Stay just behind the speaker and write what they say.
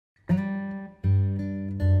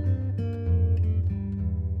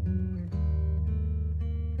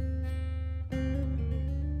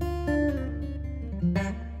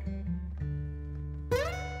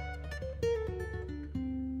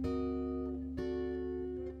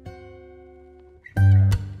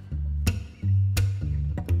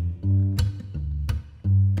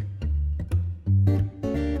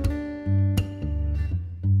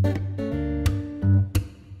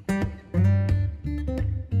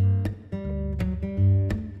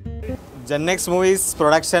Gennex Movies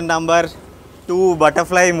production number 2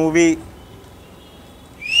 Butterfly movie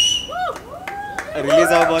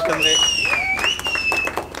release avbotundi.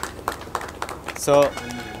 So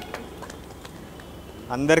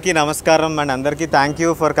andarki namaskaram and andarki thank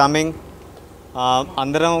you for coming.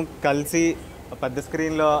 Andaram kalsi పెద్ద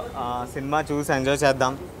స్క్రీన్లో cinema చూసి enjoy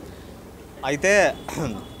చేద్దాం. అయితే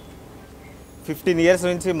 15 years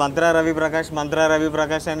నుంచి మంత్రా రవి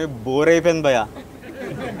ప్రకాష్ అని bore అయిపోయింది భయ.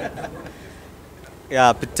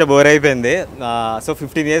 పిచ్చ బోర్ అయిపోయింది. సో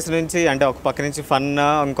 15 years నుంచి అంటే ఒక పక్క నుంచి ఫన్,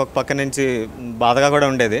 ఇంకొక పక్క నుంచి బాధగా కూడా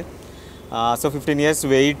ఉండేది. సో 15 years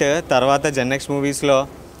వెయిట్ తర్వాత జెన్నెక్స్ మూవీస్లో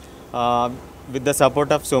with the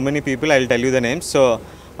support of so many people I will tell you the names. So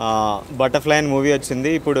butterfly అని మూవీ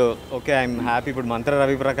వచ్చింది. ఇప్పుడు ఓకే ఐఎమ్ హ్యాపీ. ఇప్పుడు మంత్రా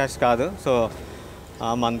రవిప్రకాష్ కాదు, so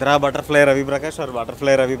mantra butterfly Ravi Prakash are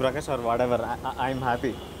butterfly Ravi Prakash are what ever, I'm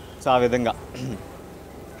happy. So ఆ విధంగా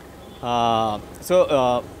so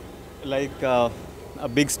like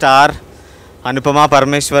big star Anupama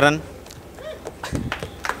Parameswaran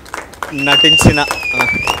నటించిన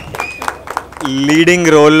leading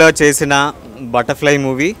రోల్లో చేసిన బటర్ఫ్లై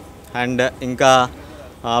మూవీ. అండ్ ఇంకా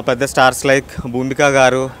పెద్ద స్టార్స్ లైక్ భూమిక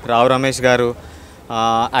గారు, రావు రమేష్ గారు,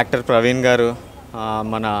 యాక్టర్ ప్రవీణ్ గారు,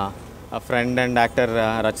 మన ఫ్రెండ్ అండ్ యాక్టర్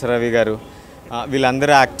రచరవి గారు,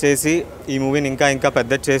 వీళ్ళందరూ యాక్ట్ చేసి ఈ మూవీని ఇంకా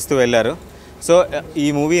పెద్ద చేస్తూ వెళ్ళారు. సో ఈ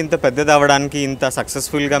మూవీ ఇంత పెద్దది అవ్వడానికి, ఇంత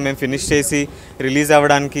సక్సెస్ఫుల్గా మేము ఫినిష్ చేసి రిలీజ్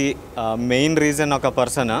అవ్వడానికి మెయిన్ రీజన్ ఒక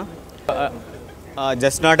person,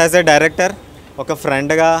 just not as a director, ఒక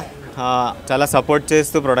ఫ్రెండ్గా చాలా సపోర్ట్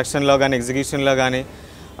చేస్తూ ప్రొడక్షన్లో కానీ ఎగ్జిక్యూషన్లో కానీ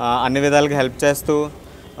అన్ని విధాలుగా హెల్ప్ చేస్తూ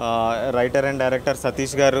రైటర్ అండ్ డైరెక్టర్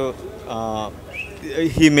సతీష్ గారు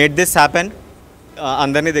హీ మేడ్ దిస్ హ్యాపెన్.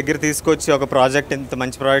 అందరినీ దగ్గర తీసుకొచ్చి ఒక ప్రాజెక్ట్, ఇంత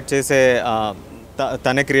మంచి ప్రాజెక్ట్ చేసే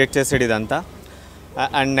తనే క్రియేట్ చేసాడు ఇదంతా.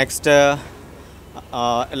 అండ్ నెక్స్ట్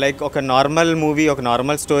లైక్ ఒక నార్మల్ మూవీ, ఒక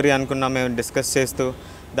నార్మల్ స్టోరీ అనుకున్నాం మేము డిస్కస్ చేస్తూ,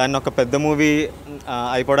 దాన్ని ఒక పెద్ద మూవీ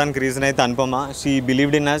అయిపోవడానికి రీజన్ అయితే Anupama. She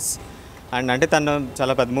believed in us. And అంటే తను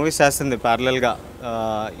చాలా పెద్ద మూవీస్ చేస్తుంది ప్యారలల్గా.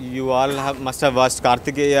 You all must have watched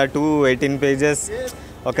Karthikeya 2 18 pages,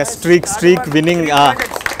 ఒక స్ట్రీక్ విన్నింగ్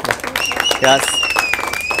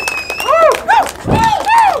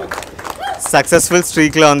సక్సెస్ఫుల్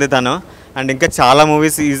స్ట్రీక్లో ఉంది తను. అండ్ ఇంకా చాలా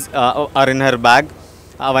movies are in her bag.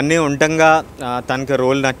 అవన్నీ ఉండగా తనకి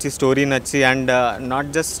రోల్ నచ్చి, స్టోరీ నచ్చి, అండ్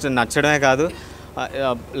నాట్ జస్ట్ నచ్చడమే కాదు,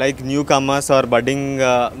 like new comers are budding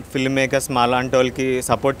film makers మాలాంటి వాళ్ళకి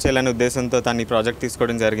సపోర్ట్ చేయాలనే ఉద్దేశంతో తను ఈ ప్రాజెక్ట్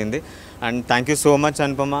తీసుకోవడం జరిగింది. And thank you so much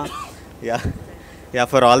Anupama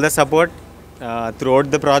for all the support through out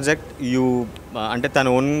the project. You అంటే తను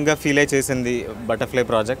ఓన్గా ఫీల్ అయి చేసింది butterfly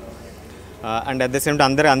project. And at the same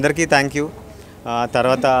time అందరికీ థ్యాంక్ యూ.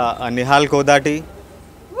 తర్వాత Nihal Kodati,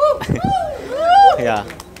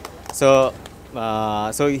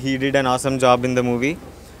 so he did an awesome job in the movie.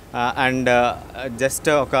 And just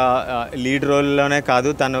ఒక lead రోల్లోనే కాదు,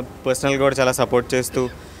 తను పర్సనల్గా కూడా చాలా సపోర్ట్ చేస్తూ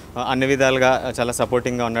అన్ని విధాలుగా చాలా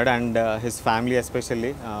సపోర్టింగ్గా ఉన్నాడు. And his family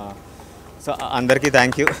especially. So అందరికీ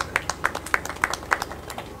థ్యాంక్ యూ.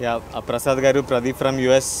 ప్రసాద్ గారు, Pradeep from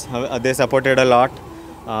US, they supported a lot.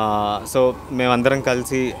 So మేమందరం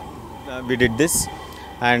కలిసి we did this.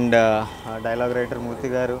 And dialogue writer మూర్తి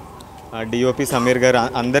గారు, DOP సమీర్ గారు,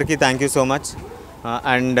 అందరికీ thank you so much.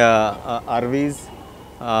 And అర్వీజ్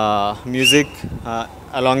music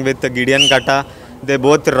along with Gideon Katta, they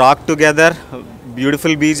both rock together.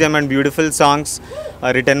 Beautiful BGM and beautiful songs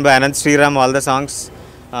written by Anand Sriram, all the songs.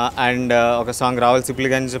 And oka song Rahul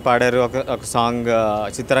Sipliganj paadaru, oka song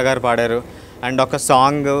Chitra garu paadaru, and oka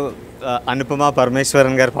song Anupama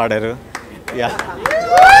Parameswaran garu paadaru.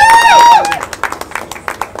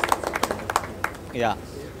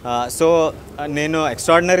 So నేను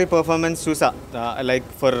extraordinary performance చూసా like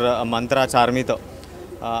for mantra చార్మీతో.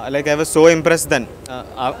 Like I was so impress then.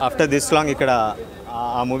 After this long ఇక్కడ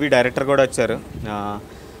ఆ movie director కూడా వచ్చారు.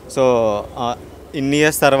 So ఇన్ని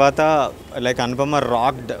years తర్వాత like Anupama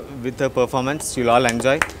rocked with performance. You'll all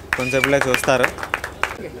enjoy. కొంచెంసేపులో చూస్తారు.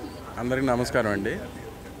 అందరికీ నమస్కారం అండి.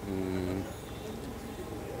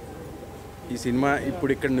 ఈ సినిమా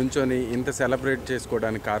ఇప్పుడు ఇక్కడ నుంచొని ఇంత సెలబ్రేట్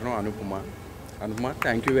చేసుకోవడానికి కారణం Anupama.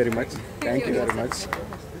 Thank you very much.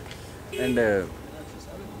 And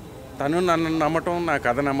తను నన్ను నమ్మటం, నా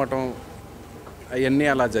కథ నమ్మటం, అవన్నీ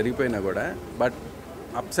అలా జరిగిపోయినా కూడా, బట్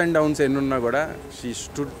అప్స్ అండ్ డౌన్స్ ఎన్ని ఉన్నా కూడా షీ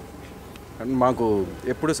స్టూడ్ మాకు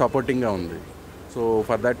ఎప్పుడు సపోర్టింగ్గా ఉంది. So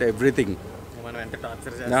for that everything,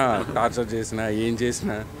 torture చేసినా ఏం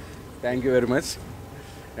చేసినా thank you very much.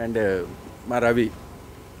 And మా రవి,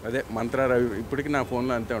 అదే మంత్రా రవి, ఇప్పటికీ నా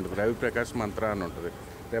ఫోన్లో అంతే ఉంటుంది, రవి ప్రకాష్ మంత్రా అని ఉంటుంది.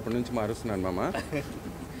 రేపటి నుంచి మారుస్తున్నాను మామ,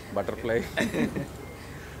 బటర్ఫ్లై.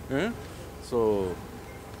 సో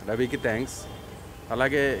రవికి థ్యాంక్స్.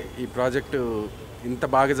 అలాగే ఈ ప్రాజెక్టు ఇంత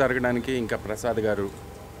బాగా జరగడానికి ఇంకా ప్రసాద్ గారు,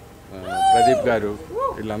 ప్రదీప్ గారు,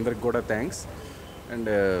 వీళ్ళందరికీ కూడా థ్యాంక్స్.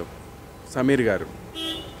 అండ్ సమీర్ గారు,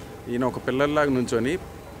 ఈయన ఒక పిల్లల్లాగా నుంచొని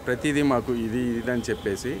ప్రతిదీ మాకు ఇది అని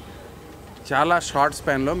చెప్పేసి చాలా షార్ట్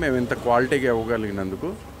స్పాన్లో మేము ఇంత క్వాలిటీగా ఇవ్వగలిగినందుకు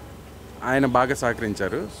ఆయన బాగా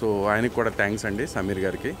సహకరించారు. సో ఆయనకి కూడా థ్యాంక్స్ అండి, సమీర్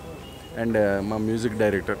గారికి. అండ్ మా music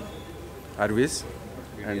director Arviz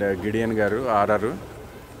and Gideon గారు, ఆర్ఆర్,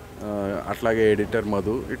 అట్లాగే ఎడిటర్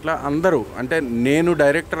మధు, ఇట్లా అందరూ, అంటే నేను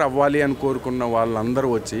డైరెక్టర్ అవ్వాలి అని కోరుకున్న వాళ్ళందరూ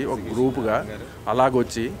వచ్చి ఒక గ్రూప్గా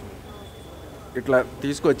అలాగొచ్చి ఇట్లా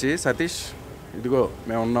తీసుకొచ్చి, సతీష్ ఇదిగో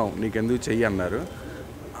మేము ఉన్నాం, నీకెందుకు చెయ్యి అన్నారు.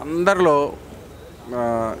 అందరిలో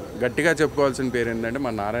గట్టిగా చెప్పుకోవాల్సిన పేరు ఏంటంటే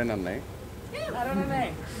మా నారాయణ అన్నయ్య.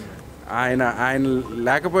 ఆయన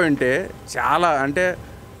లేకపోయి ఉంటే చాలా, అంటే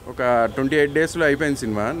ఒక 28 డేస్లో అయిపోయిన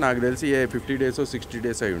సినిమా, నాకు తెలిసి 50 డేస్ 60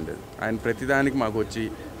 డేస్ అయి ఉండేది. ఆయన ప్రతిదానికి మాకు వచ్చి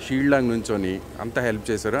షీల్డ్ లాగా నుంచొని అంత హెల్ప్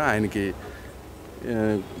చేశారు. ఆయనకి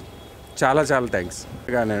చాలా చాలా థ్యాంక్స్.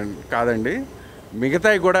 కానీ కాదండి,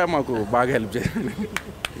 మిగతాయి కూడా మాకు బాగా హెల్ప్ చేశారు.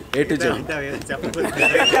 A to Z.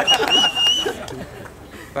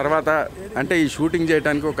 తర్వాత అంటే ఈ షూటింగ్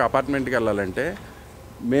చేయడానికి ఒక అపార్ట్మెంట్కి వెళ్ళాలంటే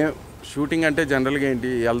మేము షూటింగ్ అంటే జనరల్గా ఏంటి,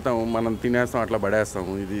 వెళ్తాం, మనం తినేస్తాం, అట్లా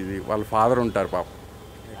పడేస్తాము. ఇది వాళ్ళ ఫాదర్ ఉంటారు పాపం,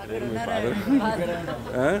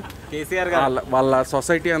 వాళ్ళ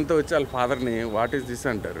సొసైటీ అంతా వచ్చి వాళ్ళ ఫాదర్ని వాట్ ఈస్ దిస్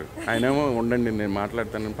అంటారు. ఆయనేమో ఉండండి నేను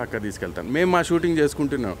మాట్లాడతాను, పక్క తీసుకెళ్తాను. మేము మా షూటింగ్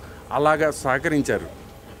చేసుకుంటున్నాం, అలాగా సహకరించారు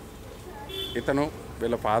ఇతను,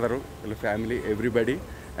 వీళ్ళ ఫాదరు, వీళ్ళ ఫ్యామిలీ, ఎవ్రీబడి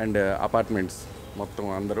అండ్ అపార్ట్మెంట్స్ మొత్తం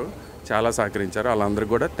అందరూ చాలా సహకరించారు. వాళ్ళందరూ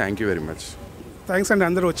కూడా thank you very much. Thanks అండి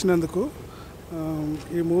అందరూ వచ్చినందుకు.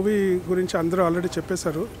 ఈ మూవీ గురించి అందరూ ఆల్రెడీ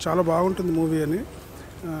చెప్పేశారు, చాలా బాగుంటుంది మూవీ అని.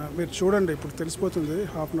 మీరు చూడండి, ఇప్పుడు తెలిసిపోతుంది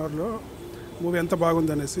హాఫ్ అన్ అవర్లో మూవీ ఎంత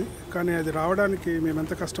బాగుంది అనేసి. కానీ అది రావడానికి మేము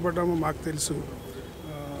ఎంత కష్టపడ్డామో మాకు తెలుసు.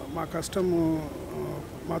 మా కష్టము,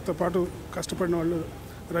 మాతో పాటు కష్టపడిన వాళ్ళు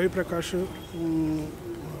రవిప్రకాష్,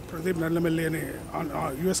 ప్రదీప్ నల్లమెల్లి అని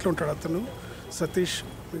యుఎస్లో ఉంటాడు అతను, సతీష్,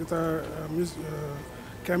 మిగతా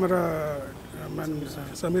camera man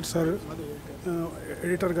Sameer sir,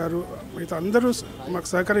 editor గారు, మిగతా అందరూ మాకు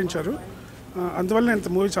సహకరించారు. అందువల్ల ఇంత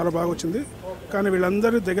మూవీ చాలా బాగా వచ్చింది. కానీ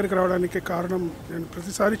వీళ్ళందరూ దగ్గరికి రావడానికి కారణం, నేను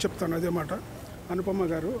ప్రతిసారి చెప్తాను అదే మాట, అనుపమ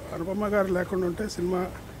గారు లేకుండా ఉంటే సినిమా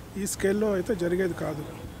ఈ స్కేల్లో అయితే జరిగేది కాదు.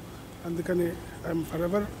 అందుకని I'm for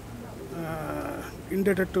ever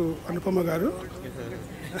indebted to Anupama గారు.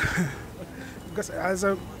 Because as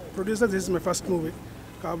a producer this is my first movie.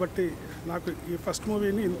 కాబట్టి నాకు ఈ ఫస్ట్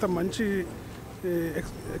మూవీని ఇంత మంచి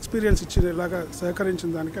ఎక్స్పీరియన్స్ ఇచ్చేలాగా సహకరించిన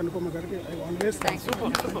దానికి అనుపమ గారికి ఐ ఆల్వేస్ థ్యాంక్స్.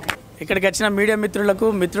 ఇక్కడికి వచ్చిన మీడియా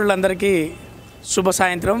మిత్రులందరికీ శుభ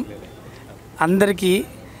సాయంత్రం. అందరికీ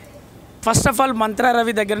first of all mantra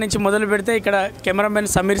Ravi దగ్గర నుంచి మొదలు పెడితే ఇక్కడ కెమెరామెన్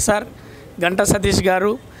సమీర్ సార్, గంటా సతీష్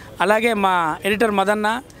గారు, అలాగే మా ఎడిటర్ మదన్న,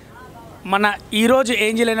 మన ఈరోజు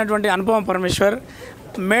ఏంజిల్ అయినటువంటి అనుపమ పరమేశ్వర్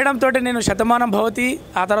మేడం తోటి నేను శతమానం భవతి,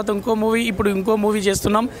 ఆ తర్వాత ఇప్పుడు ఇంకో మూవీ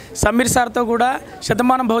చేస్తున్నాం. సమీర్ సార్తో కూడా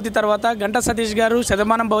శతమానం భవతి తర్వాత, గంటా సతీష్ గారు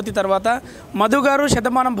శతమానం భవతి తర్వాత, మధు గారు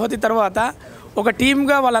శతమానం భవతి తర్వాత ఒక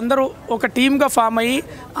టీమ్గా వాళ్ళందరూ ఒక టీమ్గా ఫామ్ అయ్యి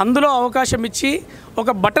అందులో అవకాశం ఇచ్చి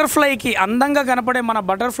ఒక బటర్ఫ్లైకి, అందంగా కనపడే మన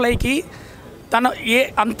బటర్ఫ్లైకి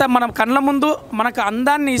అంత మన కళ్ళ ముందు మనకు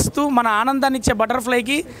అందాన్ని ఇస్తూ మన ఆనందాన్ని ఇచ్చే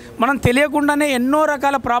బటర్ఫ్లైకి మనం తెలియకుండానే ఎన్నో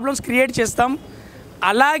రకాల ప్రాబ్లమ్స్ క్రియేట్ చేస్తాం.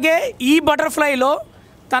 అలాగే ఈ బటర్ఫ్లైలో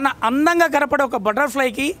తన అందంగా కనపడే ఒక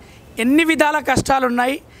బటర్ఫ్లైకి ఎన్ని విధాల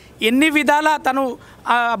కష్టాలున్నాయి, ఎన్ని విధాల తను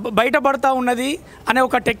బయటపడుతూ ఉన్నది అనే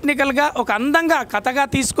ఒక టెక్నికల్గా ఒక అందంగా కథగా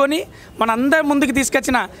తీసుకొని మన అందరి ముందుకు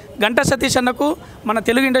తీసుకొచ్చిన గంటా సతీష్ అన్నకు మన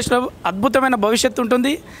తెలుగు ఇండస్ట్రీలో అద్భుతమైన భవిష్యత్తు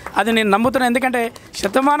ఉంటుంది. అది నేను నమ్ముతున్నాను. ఎందుకంటే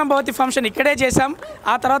శతమానం భవతి ఫంక్షన్ ఇక్కడే చేశాం.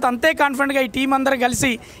 ఆ తర్వాత అంతే కాన్ఫిడెంట్గా ఈ టీం అందరూ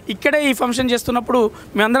కలిసి ఇక్కడే ఈ ఫంక్షన్ చేస్తున్నప్పుడు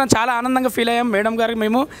మేమందరం చాలా ఆనందంగా ఫీల్ అయ్యాం. మేడం గారికి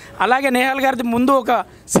మేము, అలాగే నేహాల్ గారిది ముందు ఒక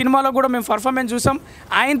సినిమాలో కూడా మేము పర్ఫార్మెన్స్ చూసాం.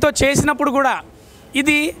 ఆయనతో చేసినప్పుడు కూడా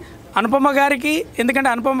ఇది అనుపమ గారికి, ఎందుకంటే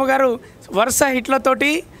అనుపమ గారు వరుస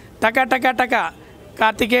హిట్లతోటి టకా టకా టకా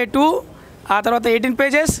కార్తికేయ 2, ఆ తర్వాత 18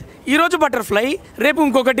 పేజెస్, ఈరోజు బటర్ఫ్లై, రేపు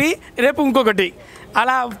ఇంకొకటి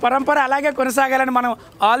అలా పరంపర అలాగే కొనసాగాలని మనం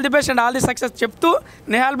all the best and all the success చెప్తూ,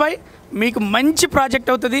 నేహాల్ భాయ్ మీకు మంచి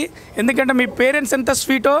ప్రాజెక్ట్ అవుతుంది. ఎందుకంటే మీ పేరెంట్స్ ఎంత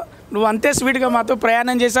స్వీటో నువ్వు అంతే స్వీట్గా మాతో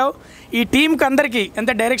ప్రయాణం చేసావు. ఈ టీంకి అందరికీ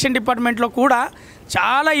ఎంత డైరెక్షన్ డిపార్ట్మెంట్లో కూడా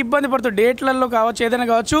చాలా ఇబ్బంది పడుతూ డేట్లలో కావచ్చు, ఏదైనా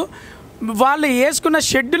కావచ్చు, వాళ్ళు వేసుకున్న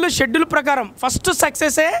షెడ్యూల్ ప్రకారం ఫస్ట్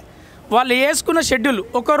సక్సెసే వాళ్ళు వేసుకున్న షెడ్యూల్.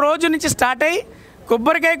 ఒక రోజు నుంచి స్టార్ట్ అయ్యి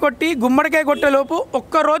కొబ్బరికాయ కొట్టి గుమ్మడికాయ కొట్టేలోపు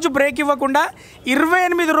ఒక్కరోజు బ్రేక్ ఇవ్వకుండా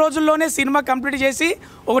 28 రోజుల్లోనే సినిమా కంప్లీట్ చేసి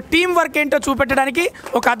ఒక టీం వర్క్ ఏంటో చూపెట్టడానికి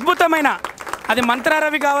ఒక అద్భుతమైన, అది మంత్రా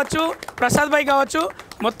రవి కావచ్చు, ప్రసాద్ భాయ్ కావచ్చు,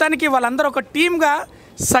 మొత్తానికి వాళ్ళందరూ ఒక టీమ్గా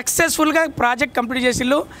సక్సెస్ఫుల్గా ప్రాజెక్ట్ కంప్లీట్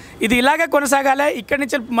చేసిళ్ళు. ఇది ఇలాగే కొనసాగాలి, ఇక్కడి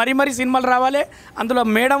నుంచి మరీ సినిమాలు రావాలి, అందులో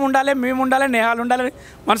మేడం ఉండాలి, మేము ఉండాలి, నేహాలు ఉండాలని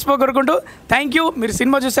మనస్ఫూర్తిగా కోరుకుంటూ థ్యాంక్ యూ. మీరు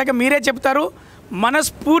సినిమా చూశాక మీరే చెప్తారు.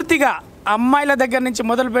 మనస్ఫూర్తిగా అమ్మాయిల దగ్గర నుంచి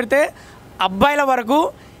మొదలు పెడితే అబ్బాయిల వరకు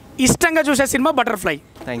ఇష్టంగా చూసే cinema butterfly.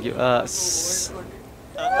 Thank you.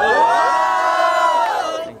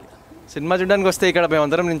 Cinema చూడడానికి వస్తే ఇక్కడ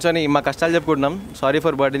మేమందరం నించొని మా కష్టాలు చెప్పుకుంటున్నాం. Sorry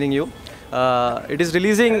for బర్డెనింగ్ you. It is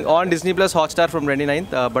releasing on Disney+ Hotstar from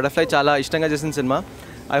 29th. Butterfly చాలా ఇష్టంగా చేసిన cinema.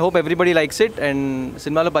 I hope everybody likes it. And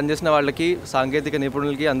సినిమాలో పనిచేసిన వాళ్ళకి, సాంకేతిక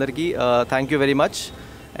నిపుణులకి అందరికీ thank you very much.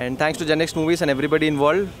 And thanks to Genex movies and everybody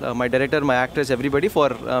involved, my director, my actors, everybody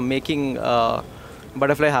for making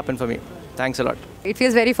butterfly happen for me. Thanks a lot. It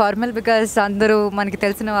feels very formal because అందరూ మనకి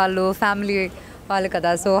తెలిసిన వాళ్ళు, family వాళ్ళు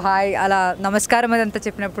కదా. So hi అలా నమస్కారం అదంతా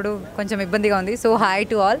చెప్పినప్పుడు కొంచెం ఇబ్బందిగా ఉంది. So hi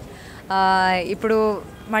to all. ఇప్పుడు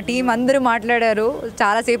మా టీం అందరూ మాట్లాడారు,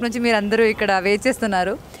 చాలాసేపు నుంచి మీరు అందరూ ఇక్కడ వెయిట్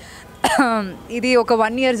చేస్తున్నారు. ఇది ఒక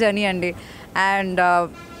 1 year జర్నీ అండి. అండ్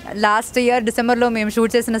లాస్ట్ ఇయర్ డిసెంబర్లో మేము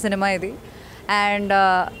షూట్ చేసిన సినిమా ఇది. అండ్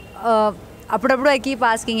అప్పుడప్పుడు ఐ కీప్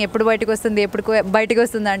ఆస్కింగ్ ఎప్పుడు బయటకు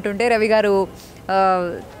వస్తుంది అంటుంటే రవి గారు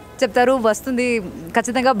చెప్తారు వస్తుంది,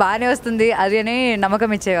 ఖచ్చితంగా బాగానే వస్తుంది అది అని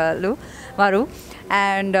నమ్మకం ఇచ్చేవాళ్ళు వారు.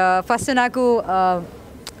 అండ్ ఫస్ట్ నాకు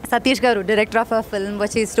సతీష్ గారు, డైరెక్టర్ ఆఫ్ అ ఫిల్మ్,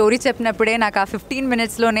 వచ్చి స్టోరీ చెప్పినప్పుడే నాకు ఆ 15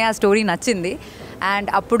 minutesలోనే ఆ స్టోరీ నచ్చింది. అండ్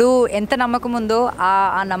అప్పుడు ఎంత నమ్మకం ఉందో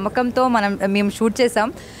ఆ నమ్మకంతో మేము షూట్ చేసాం.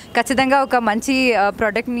 ఖచ్చితంగా ఒక మంచి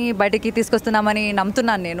ప్రోడక్ట్ని బయటికి తీసుకొస్తున్నామని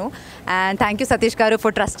నమ్ముతున్నాను నేను. అండ్ థ్యాంక్ యూ సతీష్ గారు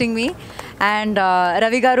for trusting me. And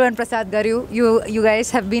Ravi గారు అండ్ ప్రసాద్ గారు, you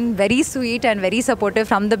guys have been very sweet and very supportive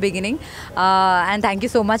from the beginning. And thank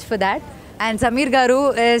you so much for that. And Sameer గారు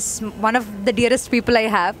is one of the dearest people I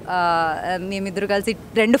have. మేమిద్దరు కలిసి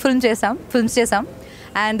 2 films చేసాం.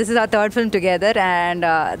 And this is our 3rd film together. And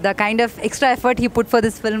the kind of extra effort he put for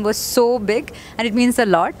this film was so big and it means a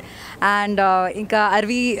lot. And inka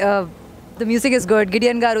Arvi, the music is good.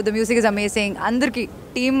 Gideon garu, the music is amazing.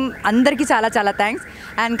 Team andarki చాలా thanks.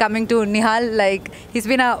 And coming to Nihal, like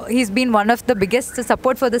he's been one of the biggest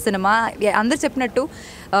support for the cinema. Andaru cheppinattu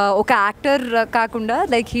oka actor kaakunda,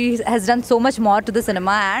 like he has done so much more to the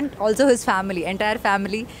cinema. And also his family, entire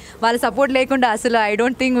family, వాళ్ళ support లేకుండా అసలు I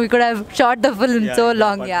don't think we could have shot the film so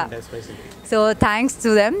long. So thanks to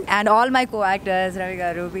them and all my co-actors, Ravi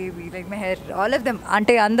garu, baby, like Meher, all of them,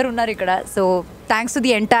 ante andaru unnaru ikkada. So thanks to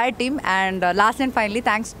the entire team. And last and finally,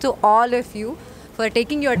 thanks to all of you for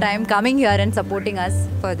taking your time, coming here and supporting us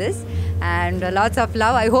for this. And lots of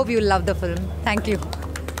love. I hope you will love the film. Thank you.